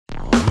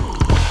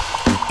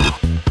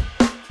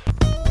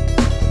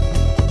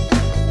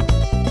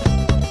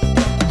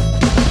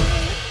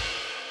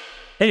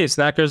Hey,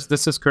 Snackers,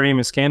 this is Kareem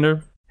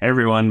Iskander. Hey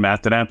everyone,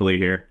 Matt DiNapoli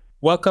here.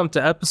 Welcome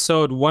to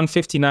episode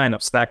 159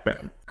 of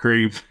Snackman.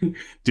 Kareem,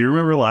 do you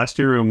remember last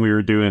year when we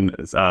were doing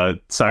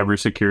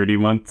Cybersecurity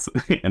months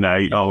and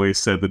I always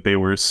said that they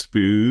were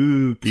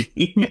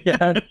spooky?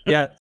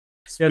 Yeah.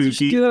 Spooky. You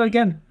should do that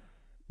again.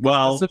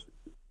 Well,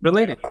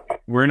 related.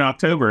 We're in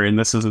October and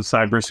this is a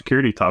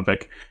cybersecurity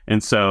topic.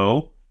 And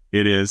so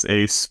it is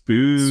a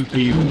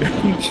spooky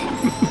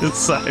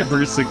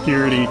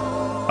cybersecurity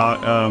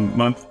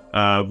month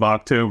of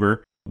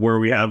October, where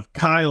we have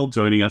Kyle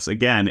joining us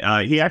again.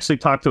 He actually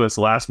talked to us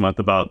last month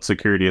about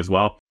security as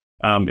well.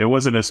 It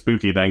wasn't as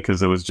spooky then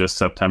because it was just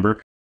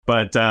September.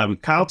 But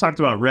Kyle talked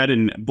about red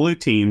and blue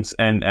teams,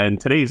 and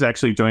today he's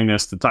actually joining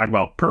us to talk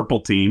about purple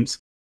teams.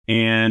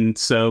 And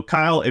so,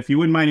 Kyle, if you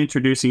wouldn't mind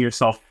introducing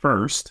yourself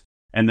first,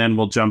 and then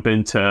we'll jump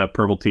into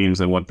purple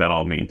teams and what that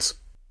all means.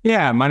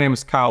 Yeah, my name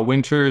is Kyle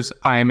Winters.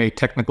 I am a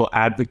technical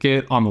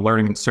advocate on the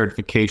Learning and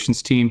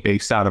Certifications team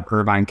based out of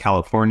Irvine,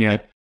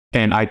 California,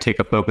 and I take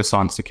a focus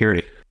on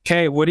security.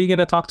 Okay, what are you going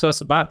to talk to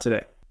us about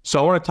today? So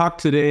I want to talk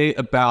today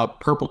about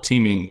purple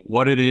teaming,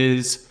 what it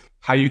is,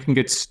 how you can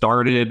get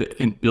started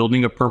in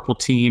building a purple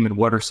team, and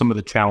what are some of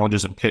the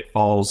challenges and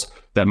pitfalls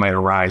that might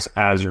arise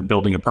as you're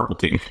building a purple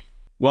team.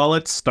 Well,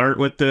 let's start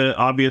with the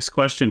obvious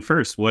question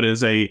first. What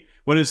is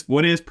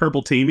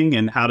purple teaming,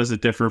 and how does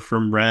it differ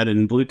from red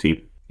and blue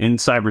team? In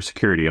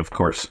cybersecurity, of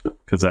course,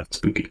 because that's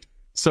spooky.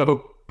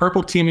 So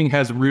purple teaming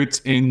has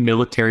roots in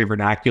military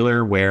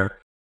vernacular where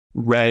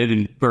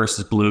red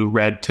versus blue,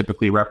 red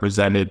typically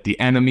represented the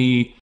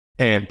enemy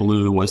and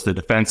blue was the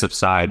defensive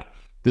side.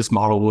 This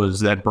model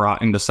was then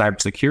brought into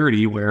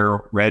cybersecurity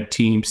where red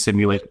teams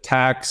simulate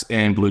attacks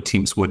and blue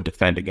teams would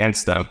defend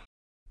against them.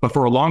 But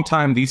for a long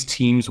time, these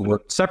teams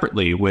worked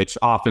separately, which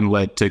often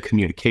led to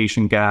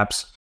communication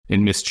gaps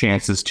and missed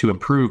chances to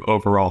improve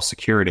overall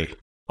security.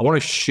 I want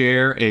to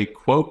share a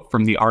quote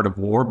from The Art of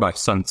War by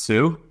Sun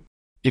Tzu.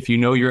 If you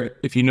know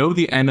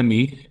the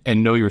enemy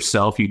and know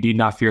yourself, you need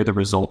not fear the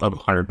result of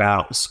 100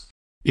 battles.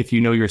 If you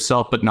know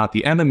yourself but not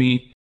the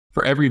enemy,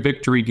 for every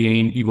victory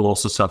gained, you will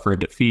also suffer a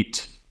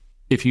defeat.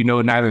 If you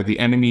know neither the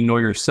enemy nor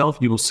yourself,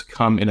 you will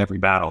succumb in every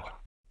battle.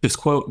 This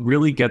quote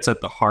really gets at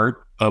the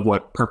heart of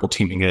what purple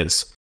teaming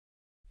is.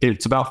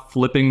 It's about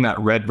flipping that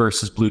red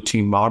versus blue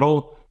team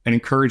model and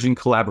encouraging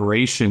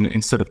collaboration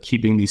instead of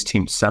keeping these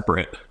teams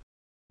separate.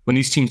 When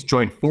these teams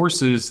join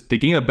forces, they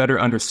gain a better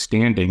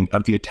understanding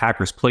of the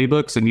attacker's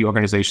playbooks and the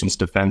organization's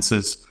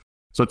defenses.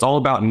 So it's all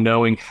about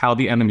knowing how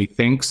the enemy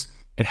thinks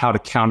and how to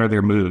counter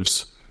their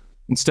moves.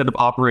 Instead of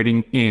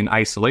operating in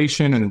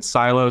isolation and in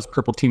silos,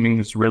 purple teaming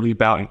is really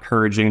about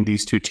encouraging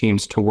these two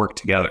teams to work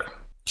together.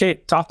 Okay,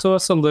 talk to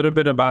us a little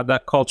bit about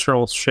that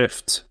cultural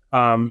shift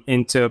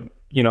into,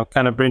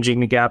 kind of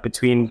bridging the gap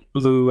between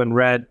blue and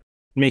red,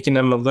 making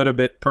them a little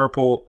bit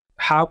purple.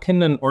 How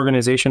can an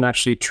organization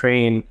actually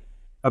train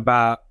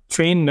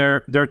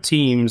their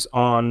teams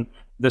on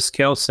the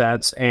skill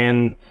sets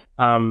and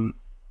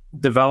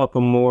develop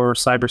a more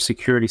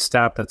cybersecurity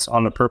staff that's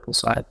on the purple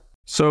side?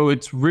 So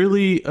it's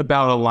really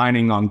about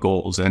aligning on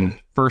goals and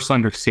first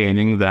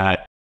understanding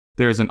that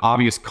there's an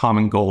obvious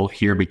common goal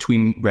here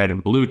between red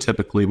and blue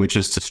typically, which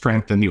is to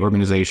strengthen the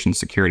organization's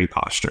security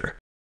posture.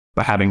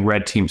 By having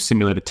red teams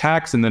simulate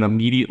attacks and then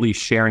immediately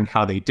sharing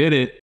how they did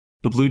it,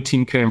 the blue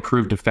team can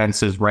improve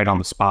defenses right on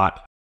the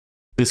spot.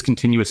 This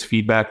continuous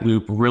feedback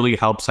loop really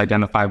helps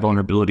identify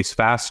vulnerabilities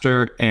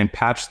faster and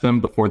patch them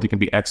before they can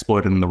be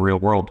exploited in the real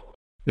world.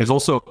 There's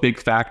also a big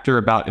factor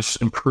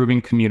about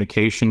improving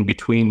communication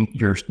between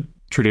your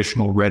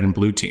traditional red and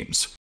blue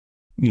teams.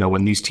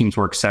 When these teams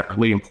work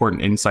separately,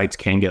 important insights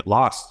can get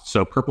lost.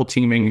 So purple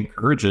teaming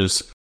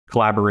encourages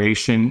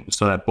collaboration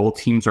so that both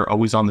teams are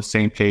always on the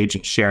same page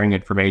and sharing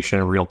information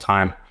in real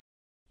time.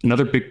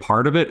 Another big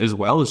part of it as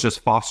well is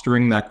just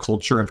fostering that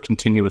culture of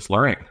continuous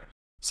learning.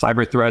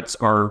 Cyber threats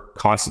are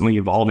constantly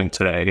evolving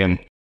today, and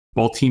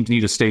both teams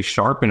need to stay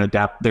sharp and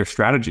adapt their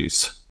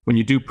strategies. When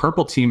you do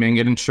purple teaming,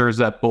 it ensures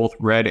that both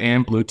red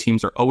and blue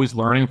teams are always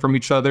learning from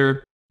each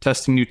other,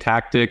 testing new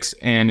tactics,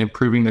 and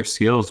improving their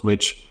skills,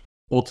 which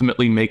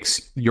ultimately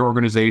makes your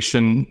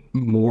organization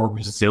more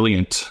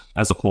resilient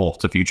as a whole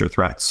to future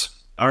threats.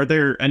 Are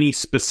there any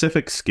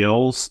specific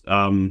skills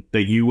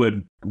that you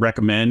would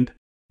recommend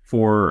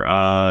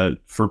for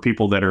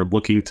people that are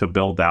looking to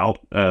build out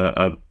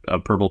a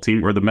purple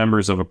team, or the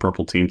members of a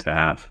purple team to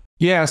have?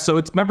 Yeah, so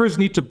its members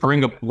need to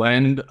bring a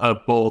blend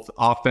of both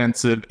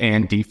offensive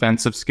and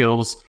defensive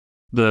skills.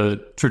 The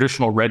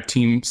traditional red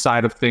team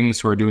side of things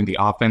who are doing the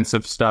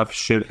offensive stuff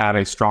should have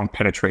a strong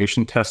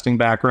penetration testing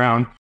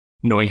background,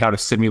 knowing how to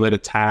simulate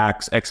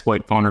attacks,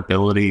 exploit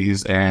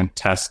vulnerabilities, and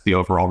test the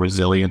overall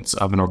resilience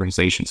of an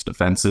organization's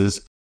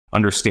defenses.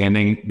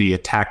 Understanding the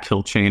attack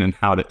kill chain and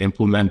how to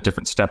implement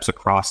different steps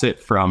across it,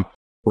 from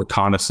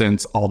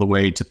reconnaissance all the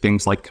way to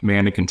things like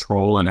command and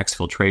control and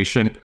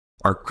exfiltration,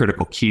 are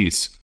critical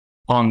keys.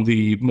 On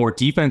the more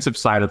defensive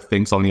side of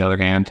things, on the other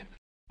hand,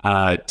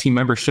 team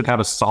members should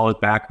have a solid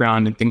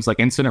background in things like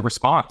incident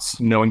response,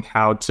 knowing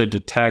how to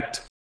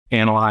detect,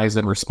 analyze,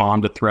 and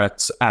respond to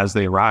threats as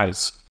they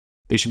arise.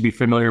 They should be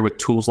familiar with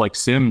tools like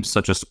SIEMs,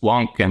 such as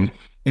Splunk, and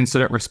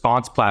incident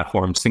response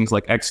platforms, things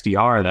like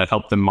XDR that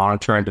help them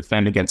monitor and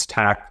defend against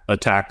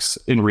attacks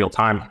in real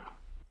time.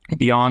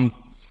 Beyond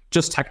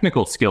just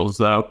technical skills,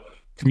 though,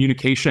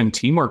 communication and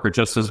teamwork are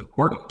just as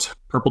important.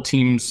 Purple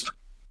teams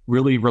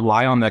really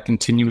rely on that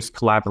continuous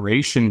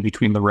collaboration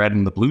between the red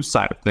and the blue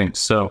side of things.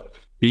 So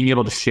being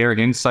able to share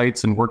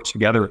insights and work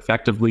together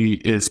effectively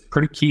is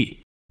pretty key.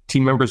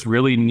 Team members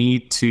really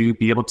need to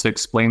be able to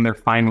explain their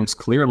findings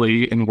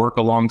clearly and work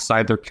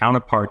alongside their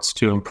counterparts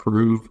to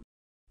improve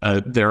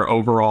their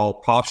overall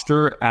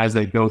posture as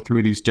they go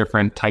through these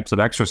different types of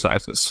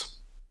exercises.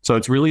 So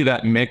it's really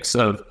that mix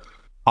of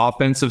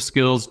offensive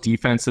skills,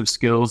 defensive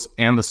skills,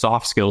 and the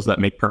soft skills that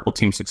make Purple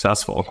Team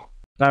successful.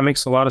 That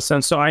makes a lot of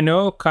sense. So I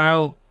know,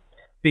 Kyle,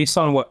 based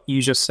on what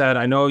you just said,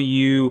 I know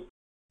you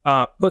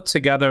put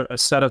together a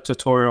set of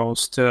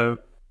tutorials to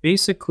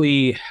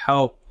basically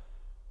help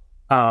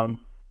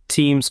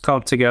teams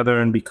come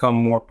together and become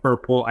more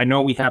purple. I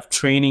know we have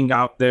training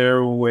out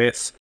there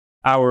with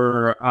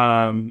our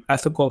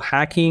ethical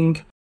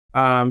hacking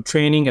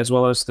training, as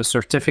well as the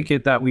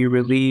certificate that we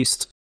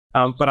released.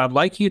 But I'd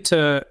like you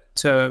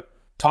to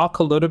talk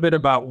a little bit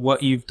about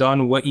what you've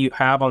done, what you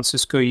have on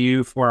Cisco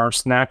U for our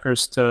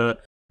snackers to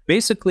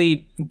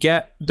basically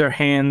get their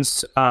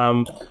hands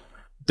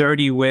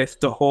dirty with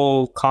the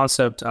whole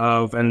concept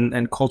of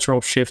and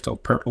cultural shift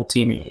of purple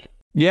teaming.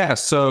 Yeah,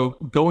 so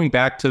going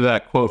back to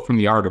that quote from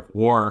The Art of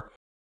War,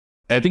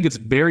 I think it's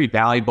very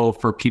valuable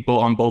for people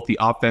on both the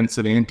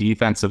offensive and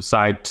defensive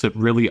side to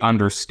really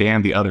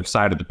understand the other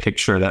side of the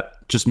picture.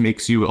 That just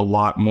makes you a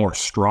lot more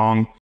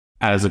strong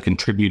as a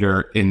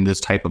contributor in this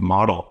type of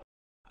model.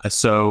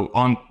 So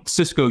on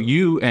Cisco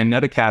U and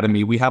Net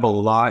Academy, we have a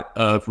lot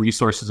of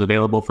resources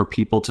available for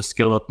people to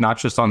skill up, not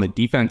just on the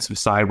defensive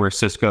side where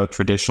Cisco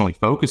traditionally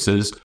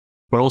focuses,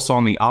 but also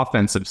on the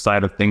offensive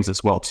side of things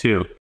as well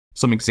too.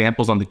 Some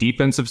examples on the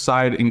defensive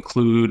side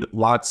include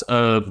lots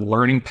of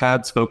learning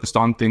pads focused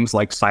on things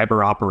like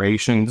cyber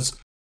operations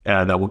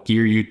that will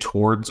gear you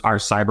towards our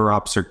cyber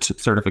ops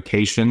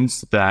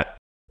certifications that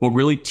will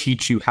really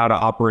teach you how to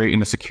operate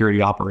in a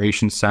security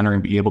operations center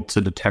and be able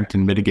to detect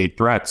and mitigate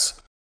threats.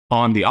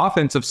 On the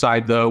offensive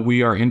side, though,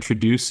 we are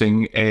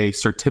introducing a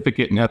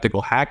certificate in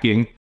ethical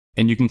hacking,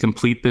 and you can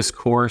complete this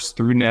course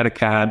through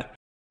NetAcad.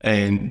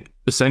 And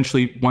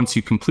essentially, once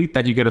you complete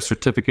that, you get a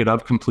certificate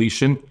of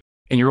completion.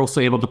 And you're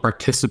also able to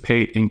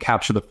participate in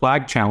capture the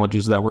flag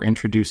challenges that we're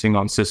introducing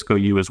on Cisco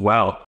U as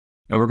well.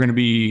 And we're going to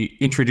be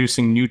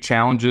introducing new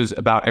challenges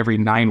about every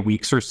 9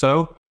 weeks or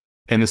so.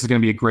 And this is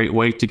going to be a great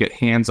way to get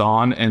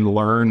hands-on and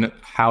learn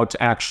how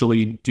to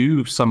actually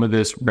do some of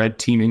this red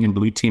teaming and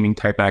blue teaming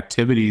type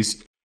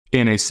activities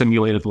in a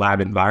simulated lab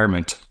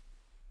environment.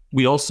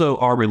 We also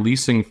are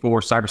releasing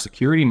for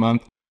Cybersecurity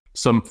Month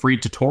some free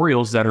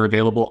tutorials that are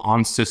available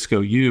on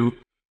Cisco U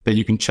that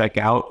you can check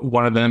out.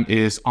 One of them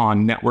is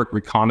on network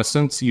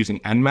reconnaissance using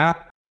Nmap.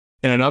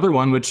 And another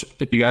one, which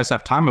if you guys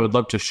have time, I would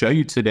love to show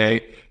you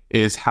today,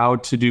 is how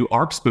to do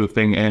ARP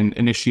spoofing and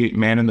initiate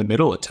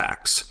man-in-the-middle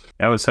attacks.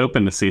 I was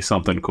hoping to see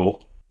something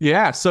cool.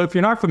 Yeah, so if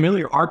you're not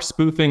familiar, ARP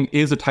spoofing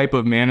is a type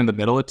of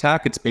man-in-the-middle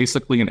attack. It's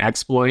basically an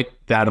exploit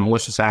that a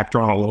malicious actor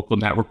on a local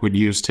network would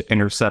use to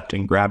intercept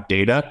and grab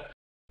data.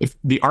 If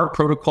the ARP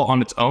protocol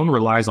on its own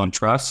relies on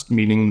trust,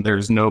 meaning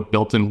there's no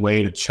built-in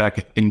way to check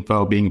if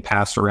info being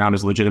passed around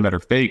is legitimate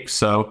or fake.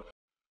 So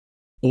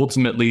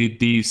ultimately,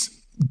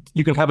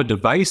 you can have a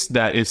device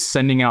that is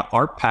sending out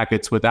ARP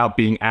packets without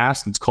being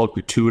asked. It's called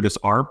gratuitous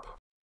ARP.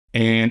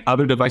 And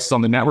other devices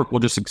on the network will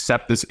just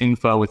accept this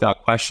info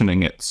without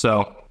questioning it.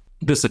 So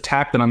this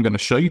attack that I'm going to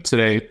show you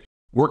today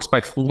works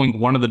by fooling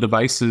one of the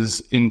devices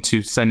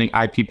into sending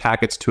IP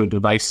packets to a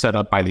device set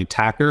up by the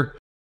attacker,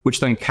 which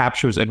then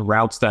captures and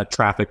routes that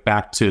traffic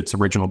back to its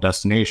original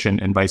destination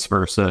and vice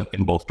versa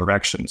in both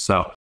directions.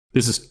 So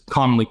this is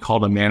commonly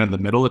called a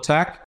man-in-the-middle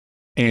attack.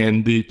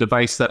 And the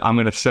device that I'm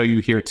going to show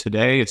you here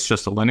today, it's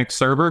just a Linux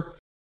server,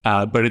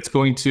 but it's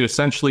going to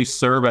essentially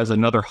serve as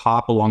another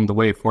hop along the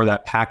way for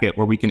that packet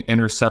where we can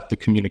intercept the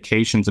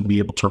communications and be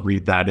able to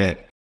read that in.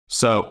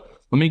 So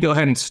let me go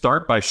ahead and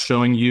start by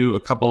showing you a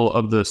couple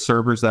of the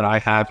servers that I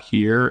have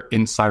here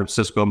inside of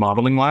Cisco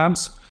Modeling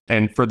Labs.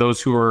 And for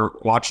those who are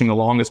watching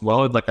along as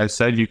well, like I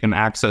said, you can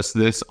access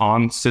this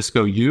on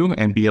Cisco U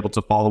and be able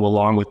to follow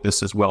along with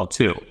this as well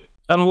too.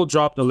 And we'll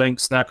drop the link,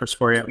 snackers,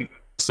 for you.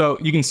 So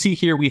you can see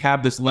here we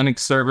have this Linux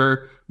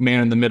server,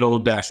 man-in-the-middle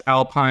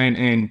 -Alpine,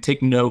 and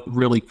take note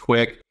really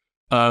quick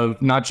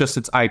of not just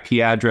its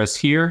IP address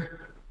here,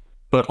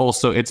 but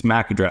also its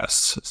MAC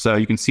address. So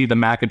you can see the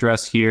MAC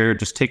address here.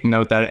 Just take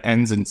note that it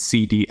ends in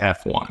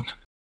CDF1.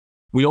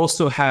 We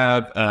also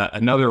have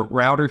another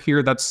router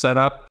here that's set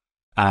up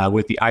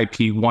with the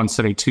IP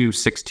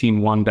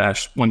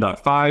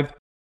 172.16.1-1.5.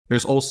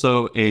 There's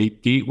also a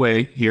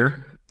gateway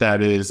here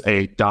that is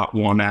a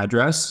 .1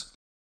 address.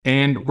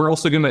 And we're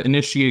also going to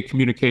initiate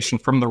communication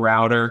from the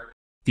router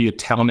via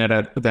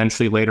telnet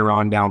eventually later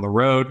on down the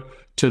road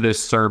to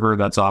this server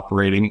that's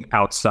operating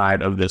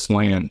outside of this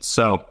LAN.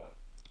 So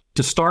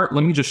to start,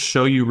 let me just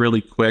show you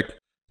really quick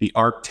the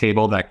ARP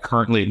table that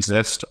currently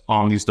exists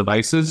on these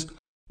devices.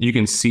 You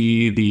can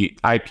see the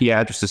IP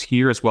addresses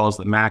here as well as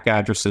the MAC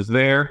addresses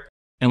there.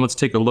 And let's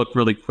take a look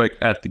really quick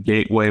at the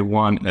gateway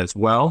one as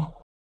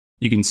well.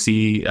 You can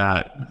see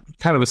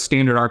kind of a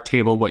standard ARP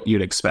table, what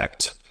you'd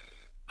expect.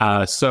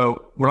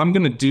 So what I'm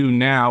going to do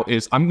now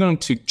is I'm going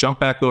to jump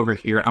back over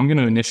here. I'm going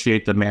to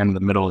initiate the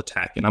man-in-the-middle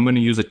attack, and I'm going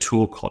to use a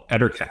tool called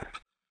ettercap.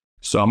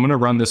 So I'm going to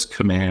run this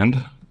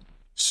command,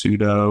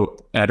 sudo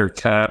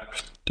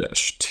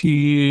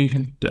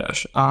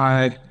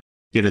ettercap-t-i,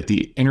 get at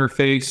the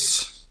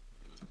interface,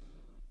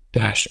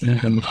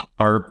 -m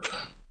ARP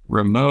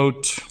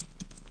remote,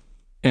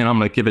 and I'm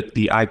going to give it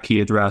the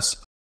IP address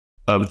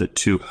of the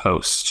two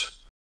hosts.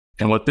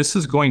 And what this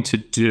is going to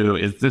do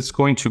is this is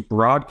going to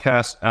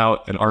broadcast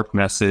out an ARP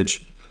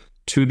message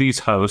to these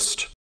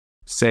hosts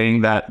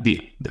saying that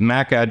the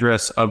MAC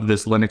address of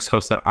this Linux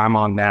host that I'm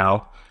on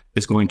now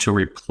is going to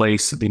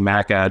replace the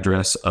MAC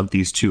address of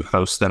these two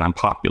hosts that I'm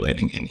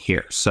populating in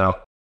here. So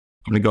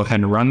I'm going to go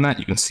ahead and run that.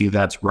 You can see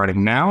that's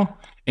running now.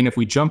 And if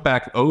we jump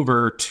back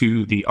over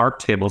to the ARP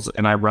tables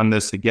and I run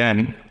this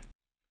again,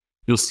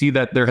 you'll see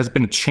that there has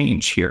been a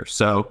change here.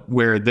 So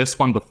where this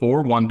one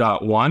before,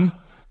 1.1,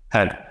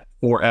 had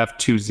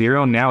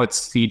 4F20, now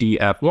it's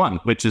CDF1,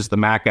 which is the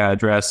MAC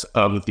address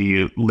of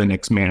the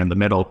Linux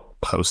man-in-the-middle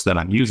host that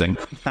I'm using.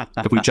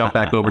 If we jump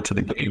back over to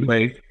the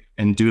gateway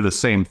and do the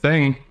same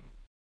thing,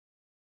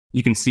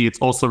 you can see it's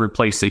also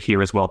replaced it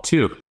here as well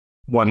too.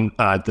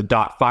 The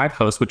 .5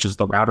 host, which is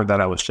the router that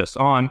I was just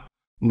on,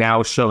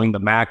 now showing the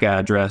MAC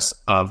address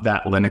of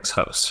that Linux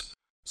host.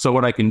 So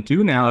what I can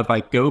do now, if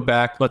I go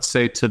back, let's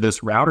say to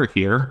this router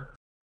here,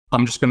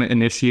 I'm just going to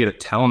initiate a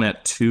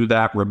telnet to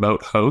that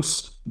remote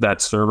host,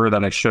 that server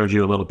that I showed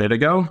you a little bit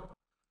ago,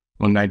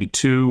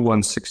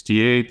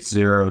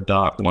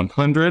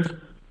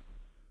 192.168.0.100.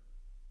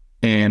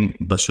 And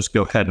let's just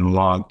go ahead and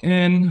log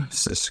in,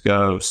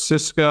 Cisco.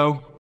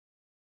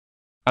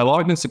 I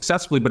logged in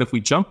successfully, but if we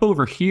jump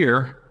over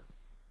here,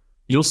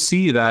 you'll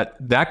see that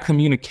that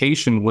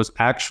communication was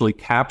actually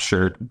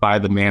captured by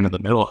the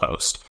man-in-the-middle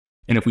host.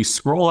 And if we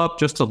scroll up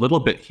just a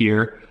little bit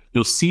here,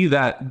 you'll see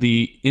that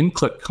the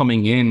input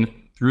coming in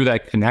through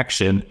that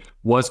connection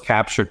was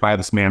captured by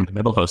this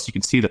man-in-the-middle host. You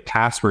can see the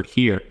password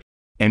here,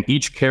 and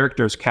each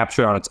character is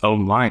captured on its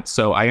own line.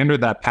 So I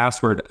entered that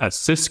password as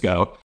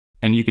Cisco,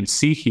 and you can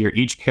see here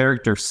each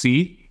character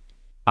C-I-S-D-O.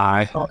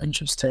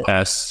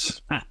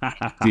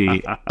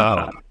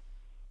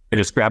 I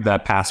just grabbed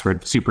that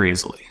password super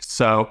easily.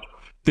 So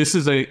this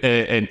is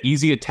an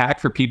easy attack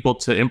for people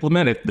to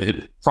implement if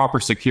the proper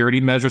security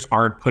measures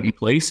aren't put in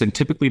place. And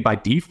typically by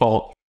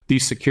default,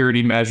 these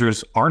security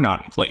measures are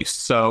not in place.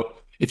 So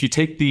if you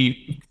take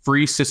the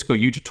free Cisco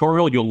U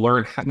tutorial, you'll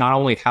learn not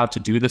only how to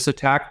do this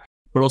attack,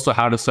 but also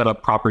how to set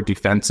up proper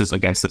defenses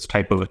against this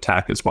type of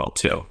attack as well,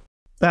 too.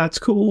 That's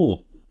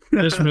cool.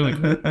 That's really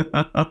cool.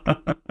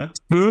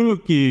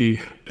 Spooky.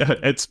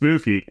 It's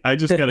spooky. I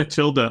just got a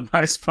chill down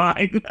my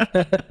spine.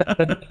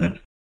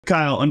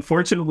 Kyle,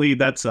 unfortunately,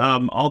 that's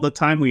all the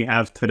time we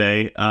have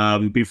today.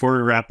 Before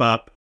we wrap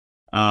up,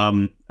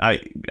 I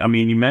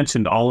mean, you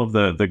mentioned all of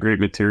the great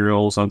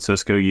materials on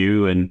Cisco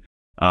U, and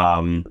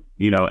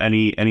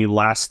any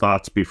last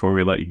thoughts before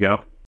we let you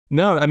go?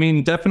 No, I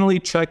mean,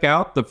 definitely check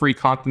out the free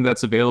content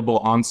that's available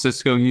on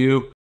Cisco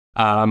U.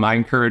 I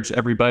encourage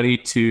everybody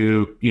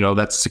to,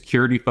 that's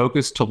security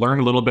focused, to learn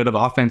a little bit of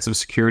offensive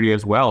security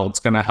as well. It's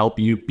going to help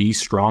you be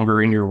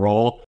stronger in your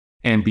role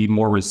and be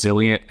more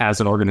resilient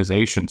as an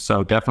organization.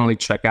 So definitely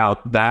check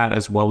out that,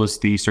 as well as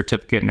the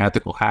certificate in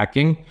ethical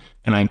hacking.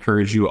 And I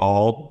encourage you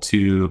all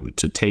to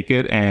take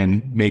it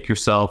and make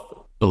yourself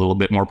a little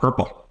bit more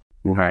purple.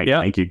 All right. Yeah.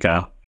 Thank you,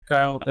 Kyle.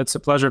 Kyle, it's a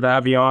pleasure to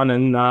have you on.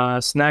 And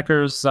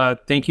Snackers,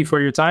 thank you for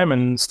your time,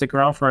 and stick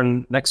around for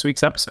next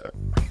week's episode.